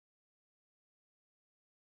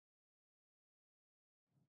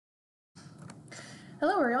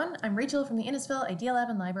Hello everyone, I'm Rachel from the Innisfil Idea Lab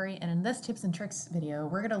and Library, and in this tips and tricks video,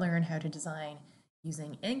 we're going to learn how to design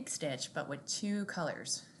using InkStitch, but with two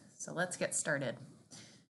colors. So let's get started.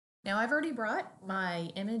 Now I've already brought my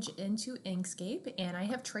image into Inkscape, and I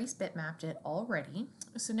have trace bitmapped it already.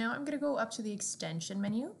 So now I'm going to go up to the extension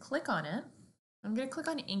menu, click on it. I'm going to click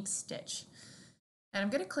on InkStitch, and I'm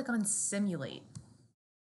going to click on Simulate.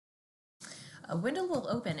 A window will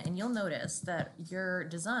open and you'll notice that your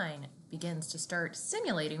design begins to start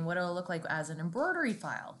simulating what it'll look like as an embroidery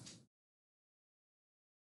file.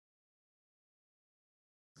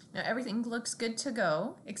 Now everything looks good to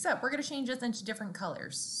go, except we're going to change this into different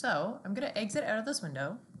colors. So I'm going to exit out of this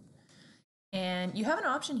window, and you have an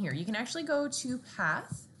option here. You can actually go to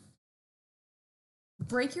Path,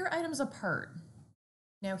 break your items apart.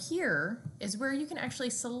 Now here is where you can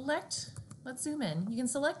actually select. Let's zoom in. You can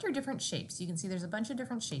select your different shapes. You can see there's a bunch of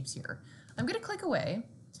different shapes here. I'm going to click away,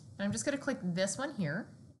 and I'm just going to click this one here,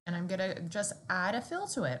 and I'm going to just add a fill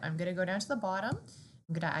to it. I'm going to go down to the bottom.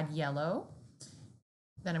 I'm going to add yellow.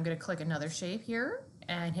 Then I'm going to click another shape here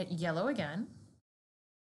and hit yellow again.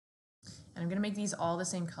 And I'm going to make these all the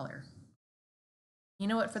same color. You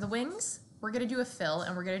know what? For the wings, we're going to do a fill,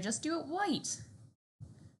 and we're going to just do it white.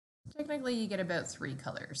 Technically, you get about 3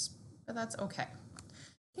 colors, but that's okay.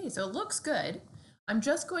 Okay, so it looks good. I'm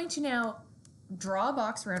just going to now draw a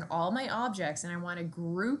box around all my objects, and I want to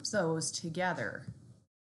group those together.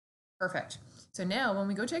 Perfect. So now when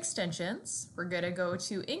we go to extensions, we're going to go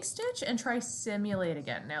to InkStitch and try Simulate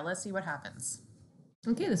again. Now let's see what happens.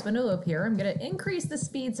 Okay, this window will appear. I'm going to increase the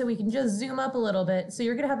speed so we can just zoom up a little bit. So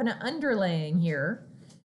you're going to have an underlaying here,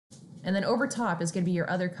 and then over top is going to be your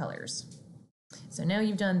other colors. So now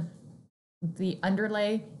you've done the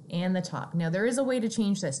underlay and the top. Now there is a way to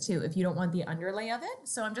change this too if you don't want the underlay of it.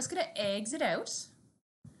 So I'm just going to exit out,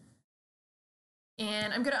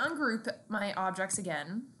 and I'm going to ungroup my objects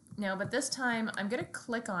again. Now, but this time I'm going to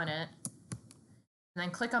click on it and then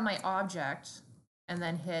click on my object and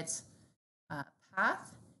then hit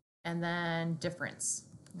Path and then Difference.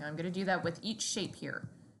 Now I'm going to do that with each shape here.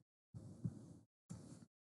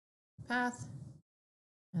 Path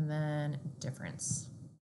and then Difference.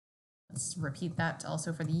 Let's repeat that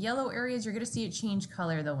also for the yellow areas. You're going to see it change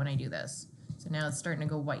color though when I do this. So now it's starting to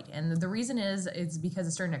go white. And the reason is it's because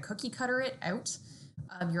it's starting to cookie cutter it out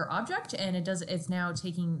of your object, and it's now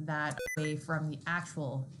taking that away from the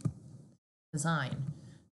actual design.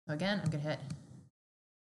 So again, I'm going to hit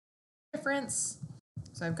Difference.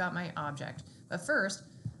 So I've got my object. But first,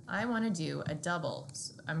 I want to do a double.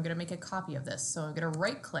 So I'm going to make a copy of this. So I'm going to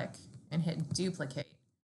right click and hit Duplicate.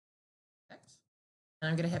 And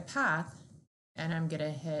I'm going to hit Path, and I'm going to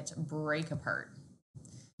hit Break Apart.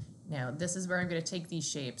 Now, this is where I'm going to take these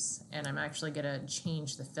shapes, and I'm actually going to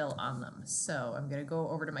change the fill on them. So I'm going to go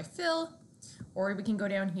over to my fill, or we can go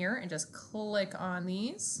down here and just click on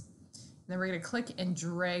these. And then we're going to click and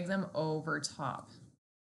drag them over top.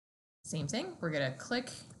 Same thing, we're going to click.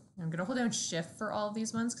 I'm going to hold down Shift for all of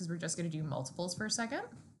these ones because we're just going to do multiples for a second.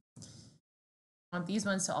 I want these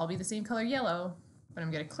ones to all be the same color yellow, but I'm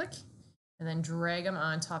going to click and then drag them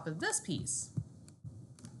on top of this piece.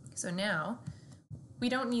 So now we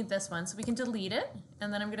don't need this one, so we can delete it.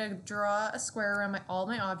 And then I'm going to draw a square around all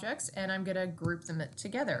my objects, and I'm going to group them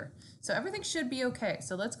together. So everything should be okay.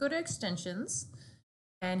 So let's go to Extensions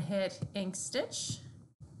and hit InkStitch,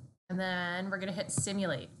 and then we're going to hit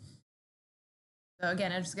Simulate. So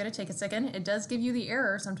again, I'm just going to take a second. It does give you the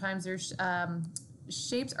error. Sometimes there's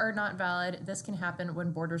shapes are not valid. This can happen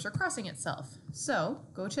when borders are crossing itself. So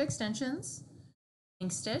go to Extensions,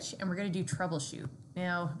 InkStitch, and we're going to do Troubleshoot.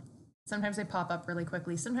 Now, sometimes they pop up really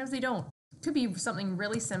quickly. Sometimes they don't. It could be something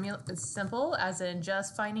really simple, as in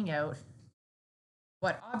just finding out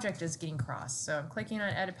what object is getting crossed. So I'm clicking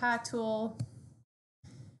on Edit Path tool.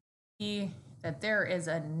 See that there is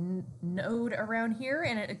a node around here,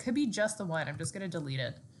 and it could be just the one. I'm just going to delete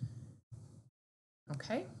it.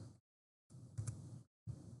 Okay.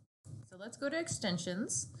 So let's go to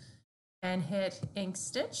Extensions and hit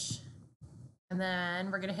InkStitch, and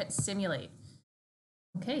then we're going to hit Simulate.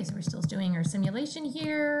 Okay, so we're still doing our simulation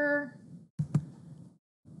here.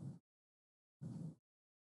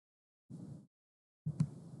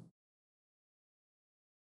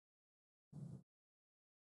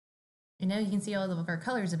 And now you can see all of our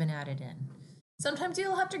colors have been added in. Sometimes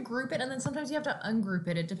you'll have to group it, and then sometimes you have to ungroup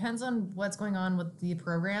it. It depends on what's going on with the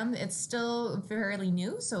program. It's still fairly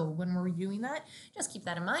new, so when we're doing that, just keep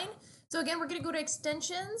that in mind. So again, we're going to go to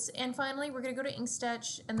Extensions, and finally we're going to go to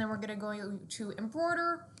InkStitch, and then we're going to go to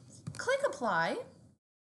Embroider, click Apply.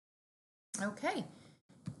 Okay,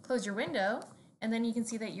 close your window, And then you can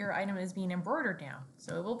see that your item is being embroidered now.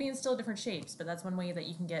 So it will be in still different shapes, but that's one way that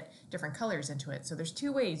you can get different colors into it. So there's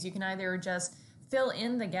two ways. You can either just fill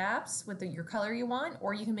in the gaps with your color you want,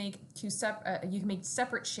 or you can make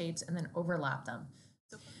separate shapes and then overlap them.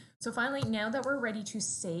 So finally, now that we're ready to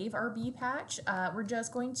save our bee patch, we're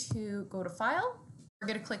just going to go to File. We're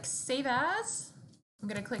going to click Save As. I'm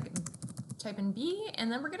going to type in B,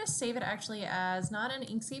 and then we're going to save it actually as not an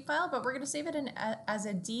Inkscape file, but we're going to save it as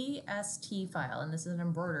a DST file, and this is an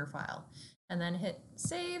embroider file. And then hit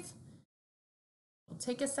Save. It'll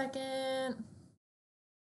take a second.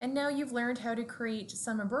 And now you've learned how to create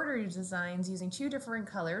some embroidery designs using 2 different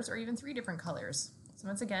colors or even 3 different colors. So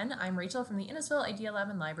once again, I'm Rachel from the Innisfil Idea Lab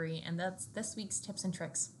and Library, and that's this week's tips and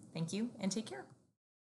tricks. Thank you and take care.